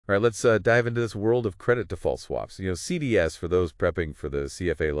All right, let's dive into this world of credit default swaps. CDS for those prepping for the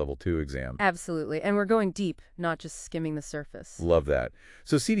CFA Level 2 exam. Absolutely. And we're going deep, not just skimming the surface. Love that.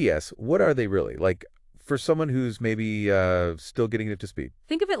 So CDS, what are they really? Like, for someone who's maybe still getting up to speed.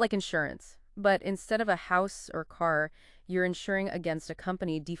 Think of it like insurance, but instead of a house or car, you're insuring against a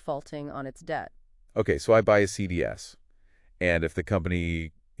company defaulting on its debt. Okay, so I buy a CDS, and if the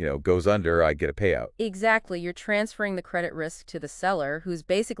company, goes under, I get a payout. Exactly. You're transferring the credit risk to the seller, who's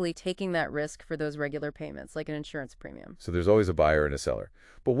basically taking that risk for those regular payments, like an insurance premium. So there's always a buyer and a seller.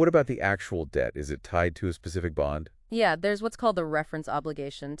 But what about the actual debt? Is it tied to a specific bond? Yeah, there's what's called the reference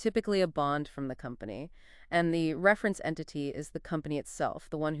obligation, typically a bond from the company. And the reference entity is the company itself,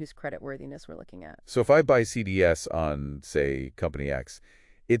 the one whose creditworthiness we're looking at. So if I buy CDS on, say, Company X,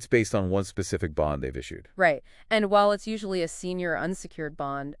 it's based on one specific bond they've issued. Right. And while it's usually a senior unsecured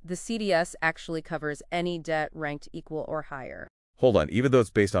bond, the CDS actually covers any debt ranked equal or higher. Hold on, even though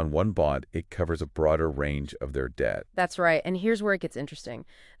it's based on one bond, it covers a broader range of their debt. That's right. And here's where it gets interesting.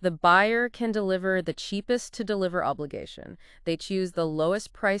 The buyer can deliver the cheapest to deliver obligation. They choose the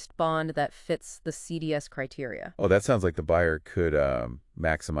lowest priced bond that fits the CDS criteria. Oh, that sounds like the buyer could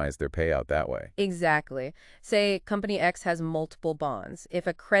maximize their payout that way. Exactly. Say Company X has multiple bonds. If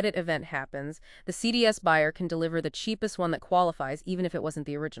a credit event happens, the CDS buyer can deliver the cheapest one that qualifies, even if it wasn't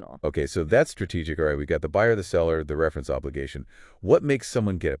the original. Okay, so that's strategic. All right, we got the buyer, the seller, the reference obligation. What makes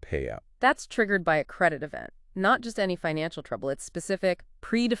someone get a payout? That's triggered by a credit event, not just any financial trouble. It's specific,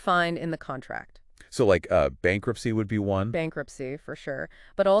 predefined in the contract. So like bankruptcy would be one? Bankruptcy, for sure.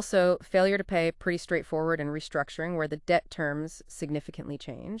 But also failure to pay, pretty straightforward, and restructuring, where the debt terms significantly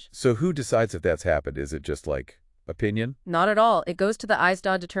change. So who decides if that's happened? Is it just like opinion? Not at all. It goes to the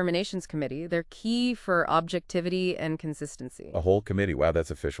ISDA Determinations Committee. They're key for objectivity and consistency. A whole committee. Wow,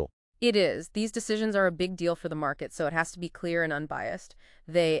 that's official. It is. These decisions are a big deal for the market, so it has to be clear and unbiased.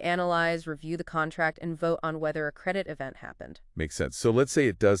 They analyze, review the contract, and vote on whether a credit event happened. Makes sense. So let's say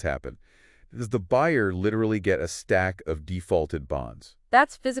it does happen. Does the buyer literally get a stack of defaulted bonds?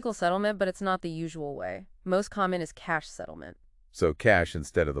 That's physical settlement, but it's not the usual way. Most common is cash settlement. So cash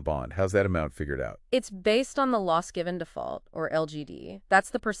instead of the bond. How's that amount figured out? It's based on the loss given default, or LGD. That's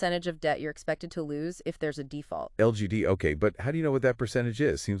the percentage of debt you're expected to lose if there's a default. LGD, okay, but how do you know what that percentage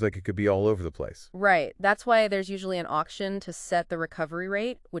is? Seems like it could be all over the place. Right. That's why there's usually an auction to set the recovery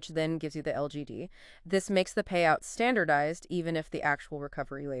rate, which then gives you the LGD. This makes the payout standardized, even if the actual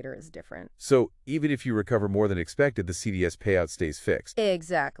recovery later is different. So even if you recover more than expected, the CDS payout stays fixed.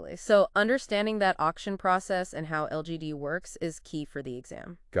 Exactly. So understanding that auction process and how LGD works is key for the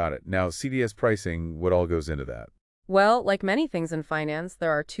exam. Got it. Now, CDS pricing, what all goes into that? Well, like many things in finance,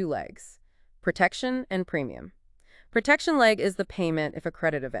 there are two legs: protection and premium. Protection leg is the payment if a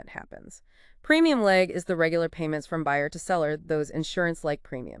credit event happens. Premium leg is the regular payments from buyer to seller, those insurance-like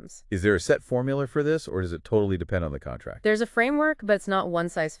premiums. Is there a set formula for this, or does it totally depend on the contract? There's a framework, but it's not one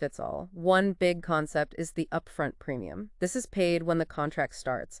size fits all. One big concept is the upfront premium. This is paid when the contract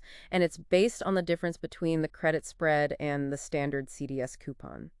starts, and it's based on the difference between the credit spread and the standard CDS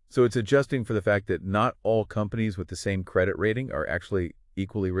coupon. So it's adjusting for the fact that not all companies with the same credit rating are actually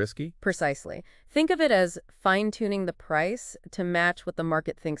equally risky? Precisely. Think of it as fine-tuning the price to match what the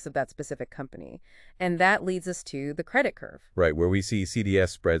market thinks of that specific company. And that leads us to the credit curve. Right, where we see CDS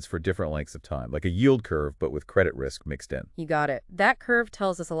spreads for different lengths of time, like a yield curve, but with credit risk mixed in. You got it. That curve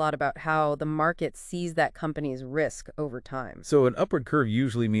tells us a lot about how the market sees that company's risk over time. So an upward curve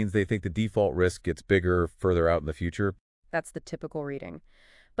usually means they think the default risk gets bigger further out in the future. That's the typical reading.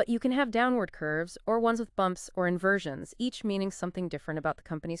 But you can have downward curves, or ones with bumps or inversions, each meaning something different about the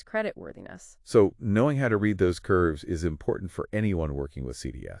company's creditworthiness. So knowing how to read those curves is important for anyone working with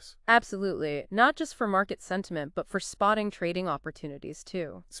CDS. Absolutely. Not just for market sentiment, but for spotting trading opportunities,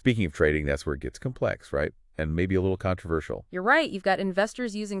 too. Speaking of trading, that's where it gets complex, right? And maybe a little controversial. You're right. You've got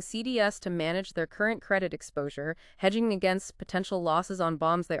investors using CDS to manage their current credit exposure, hedging against potential losses on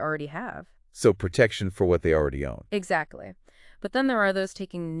bonds they already have. So protection for what they already own. Exactly. But then there are those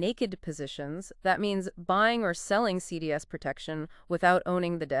taking naked positions. That means buying or selling CDS protection without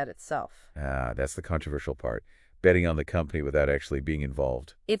owning the debt itself. That's the controversial part. Betting on the company without actually being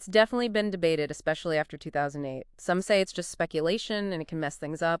involved. It's definitely been debated, especially after 2008. Some say it's just speculation and it can mess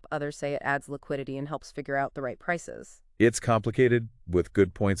things up. Others say it adds liquidity and helps figure out the right prices. It's complicated with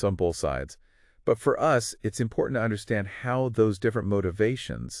good points on both sides. But for us, it's important to understand how those different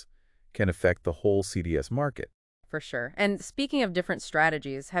motivations can affect the whole CDS market. For sure. And speaking of different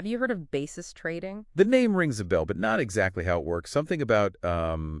strategies, have you heard of basis trading? The name rings a bell, but not exactly how it works. Something about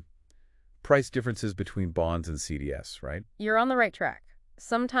price differences between bonds and CDS, right? You're on the right track.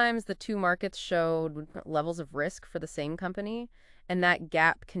 Sometimes the two markets showed levels of risk for the same company, and that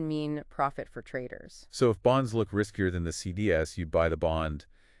gap can mean profit for traders. So if bonds look riskier than the CDS, you'd buy the bond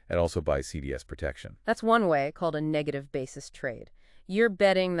and also buy CDS protection. That's one way, called a negative basis trade. You're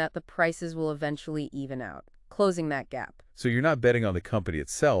betting that the prices will eventually even out, closing that gap. So you're not betting on the company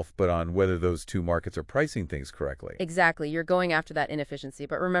itself, but on whether those two markets are pricing things correctly. Exactly. You're going after that inefficiency.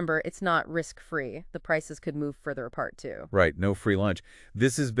 But remember, it's not risk-free. The prices could move further apart, too. Right, no free lunch.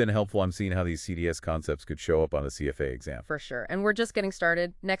 This has been helpful. I'm seeing how these CDS concepts could show up on a CFA exam. For sure. And we're just getting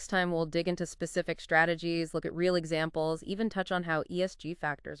started. Next time, we'll dig into specific strategies, look at real examples, even touch on how ESG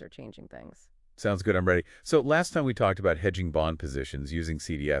factors are changing things. Sounds good, I'm ready. So last time we talked about hedging bond positions using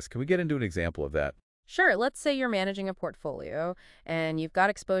CDS. Can we get into an example of that? Sure, let's say you're managing a portfolio and you've got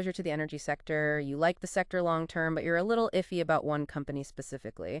exposure to the energy sector, you like the sector long term, but you're a little iffy about one company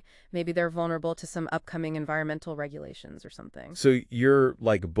specifically. Maybe they're vulnerable to some upcoming environmental regulations or something. So you're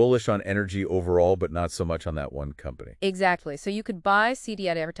like bullish on energy overall, but not so much on that one company. Exactly. So you could buy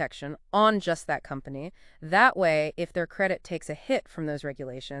CDI protection on just that company. That way, if their credit takes a hit from those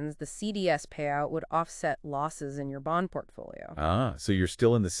regulations, the CDS payout would offset losses in your bond portfolio. Ah, so you're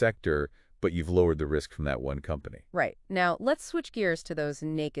still in the sector, but you've lowered the risk from that one company. Right. Now, let's switch gears to those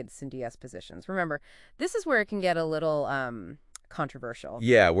naked CDS positions. Remember, this is where it can get a little controversial.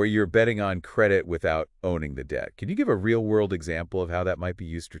 Yeah, where you're betting on credit without owning the debt. Can you give a real-world example of how that might be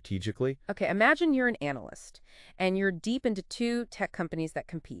used strategically? Okay, imagine you're an analyst and you're deep into two tech companies that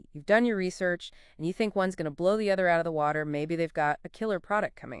compete. You've done your research and you think one's going to blow the other out of the water. Maybe they've got a killer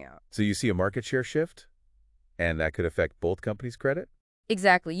product coming out. So you see a market share shift, and that could affect both companies' credit?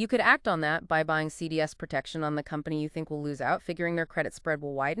 Exactly. You could act on that by buying CDS protection on the company you think will lose out, figuring their credit spread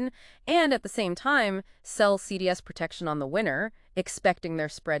will widen, and at the same time, sell CDS protection on the winner, expecting their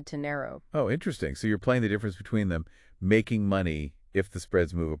spread to narrow. Oh, interesting. So you're playing the difference between them, making money if the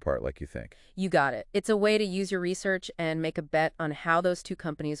spreads move apart like you think. You got it. It's a way to use your research and make a bet on how those two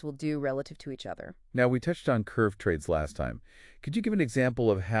companies will do relative to each other. Now, we touched on curve trades last time. Could you give an example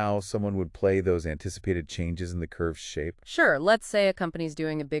of how someone would play those anticipated changes in the curve's shape? Sure, let's say a company's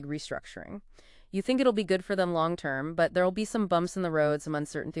doing a big restructuring. You think it'll be good for them long term, but there'll be some bumps in the road, some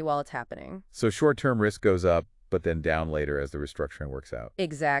uncertainty while it's happening. So short-term risk goes up, but then down later as the restructuring works out.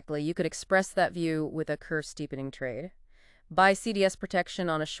 Exactly. You could express that view with a curve steepening trade. Buy CDS protection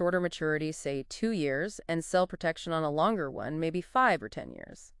on a shorter maturity, say 2 years, and sell protection on a longer one, maybe 5 or 10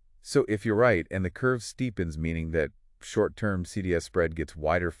 years. So if you're right, and the curve steepens, meaning that short-term CDS spread gets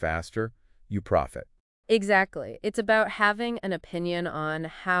wider faster, you profit. Exactly. It's about having an opinion on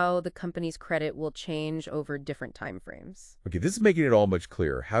how the company's credit will change over different time frames. Okay, this is making it all much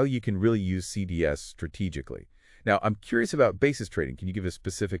clearer, how you can really use CDS strategically. Now, I'm curious about basis trading. Can you give a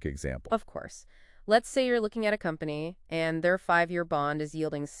specific example? Of course. Let's say you're looking at a company and their 5-year bond is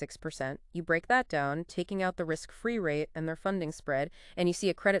yielding 6%. You break that down, taking out the risk-free rate and their funding spread, and you see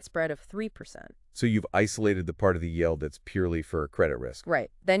a credit spread of 3%. So you've isolated the part of the yield that's purely for credit risk. Right.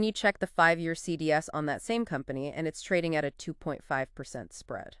 Then you check the 5-year CDS on that same company, and it's trading at a 2.5%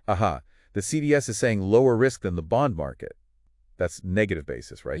 spread. Aha. The CDS is saying lower risk than the bond market. That's negative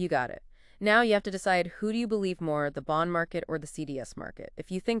basis, right? You got it. Now you have to decide, who do you believe more, the bond market or the CDS market?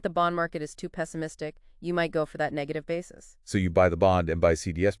 If you think the bond market is too pessimistic, you might go for that negative basis. So you buy the bond and buy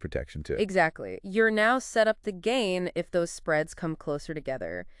CDS protection too. Exactly. You're now set up to gain if those spreads come closer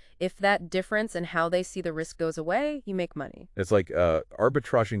together. If that difference in how they see the risk goes away, you make money. It's like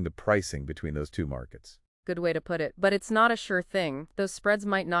arbitraging the pricing between those two markets. Good way to put it. But it's not a sure thing. Those spreads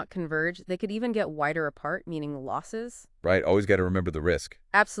might not converge. They could even get wider apart, meaning losses. Right? Always got to remember the risk.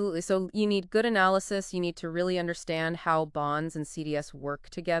 Absolutely. So you need good analysis. You need to really understand how bonds and CDS work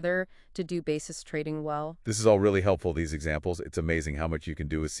together to do basis trading well. This is all really helpful, these examples. It's amazing how much you can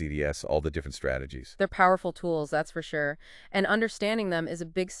do with CDS, all the different strategies. They're powerful tools, that's for sure. And understanding them is a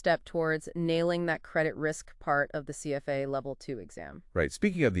big step towards nailing that credit risk part of the CFA Level 2 exam. Right.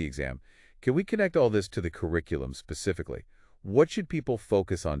 Speaking of the exam, can we connect all this to the curriculum specifically? What should people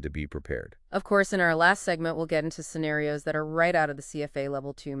focus on to be prepared? Of course, in our last segment, we'll get into scenarios that are right out of the CFA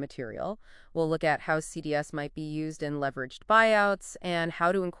Level 2 material. We'll look at how CDS might be used in leveraged buyouts and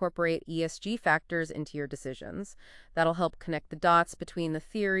how to incorporate ESG factors into your decisions. That'll help connect the dots between the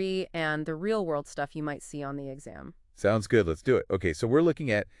theory and the real-world stuff you might see on the exam. Sounds good. Let's do it. Okay, so we're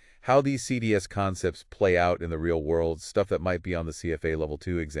looking at how these CDS concepts play out in the real world, stuff that might be on the CFA Level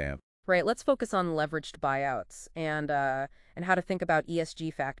 2 exam. Right, let's focus on leveraged buyouts and how to think about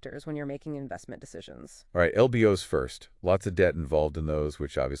ESG factors when you're making investment decisions. All right, LBOs first. Lots of debt involved in those,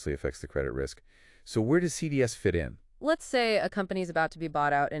 which obviously affects the credit risk. So where does CDS fit in? Let's say a company's about to be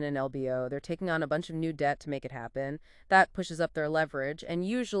bought out in an LBO. They're taking on a bunch of new debt to make it happen. That pushes up their leverage, and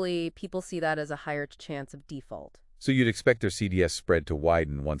usually people see that as a higher chance of default. So you'd expect their CDS spread to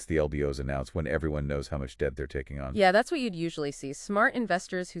widen once the LBO is announced, when everyone knows how much debt they're taking on. Yeah, that's what you'd usually see. Smart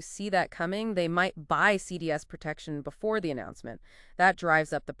investors who see that coming, they might buy CDS protection before the announcement. That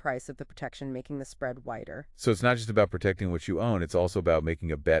drives up the price of the protection, making the spread wider. So it's not just about protecting what you own, it's also about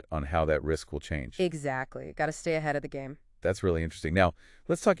making a bet on how that risk will change. Exactly. Got to stay ahead of the game. That's really interesting. Now,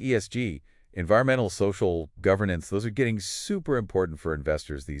 let's talk ESG. Environmental, social, governance, those are getting super important for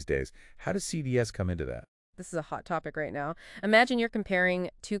investors these days. How does CDS come into that? This is a hot topic right now. Imagine you're comparing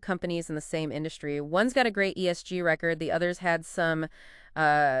two companies in the same industry. One's got a great ESG record. The other's had some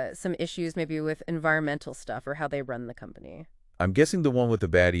issues maybe with environmental stuff or how they run the company. I'm guessing the one with the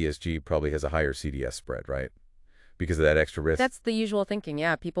bad ESG probably has a higher CDS spread, right? Because of that extra risk. That's the usual thinking.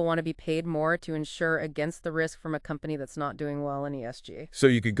 Yeah, people want to be paid more to insure against the risk from a company that's not doing well in ESG. So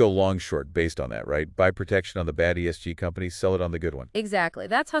you could go long short based on that, right? Buy protection on the bad ESG company, sell it on the good one. Exactly.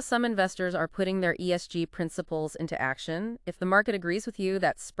 That's how some investors are putting their ESG principles into action. If the market agrees with you,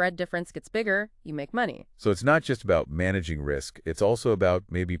 that spread difference gets bigger, you make money. So it's not just about managing risk. It's also about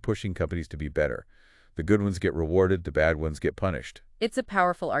maybe pushing companies to be better. The good ones get rewarded, the bad ones get punished. It's a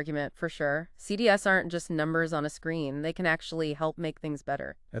powerful argument, for sure. CDS aren't just numbers on a screen. They can actually help make things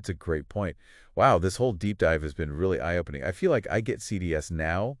better. That's a great point. Wow, this whole deep dive has been really eye-opening. I feel like I get CDS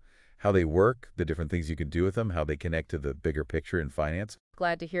now, how they work, the different things you can do with them, how they connect to the bigger picture in finance.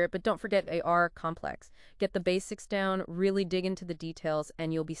 Glad to hear it, but don't forget they are complex. Get the basics down, really dig into the details,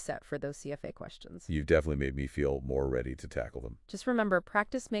 and you'll be set for those CFA questions. You've definitely made me feel more ready to tackle them. Just remember,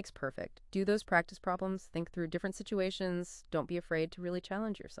 practice makes perfect. Do those practice problems, think through different situations, don't be afraid to really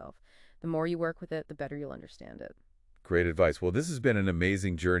challenge yourself. The more you work with it, the better you'll understand it. Great advice. Well, this has been an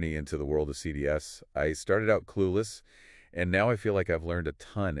amazing journey into the world of CDS. I started out clueless, and now I feel like I've learned a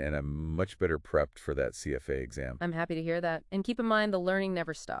ton, and I'm much better prepped for that CFA exam. I'm happy to hear that. And keep in mind, the learning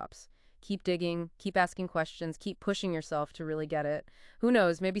never stops. Keep digging, keep asking questions, keep pushing yourself to really get it. Who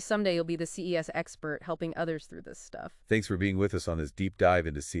knows, maybe someday you'll be the CES expert helping others through this stuff. Thanks for being with us on this deep dive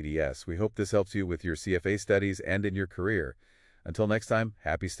into CDS. We hope this helps you with your CFA studies and in your career. Until next time,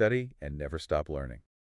 happy study and never stop learning.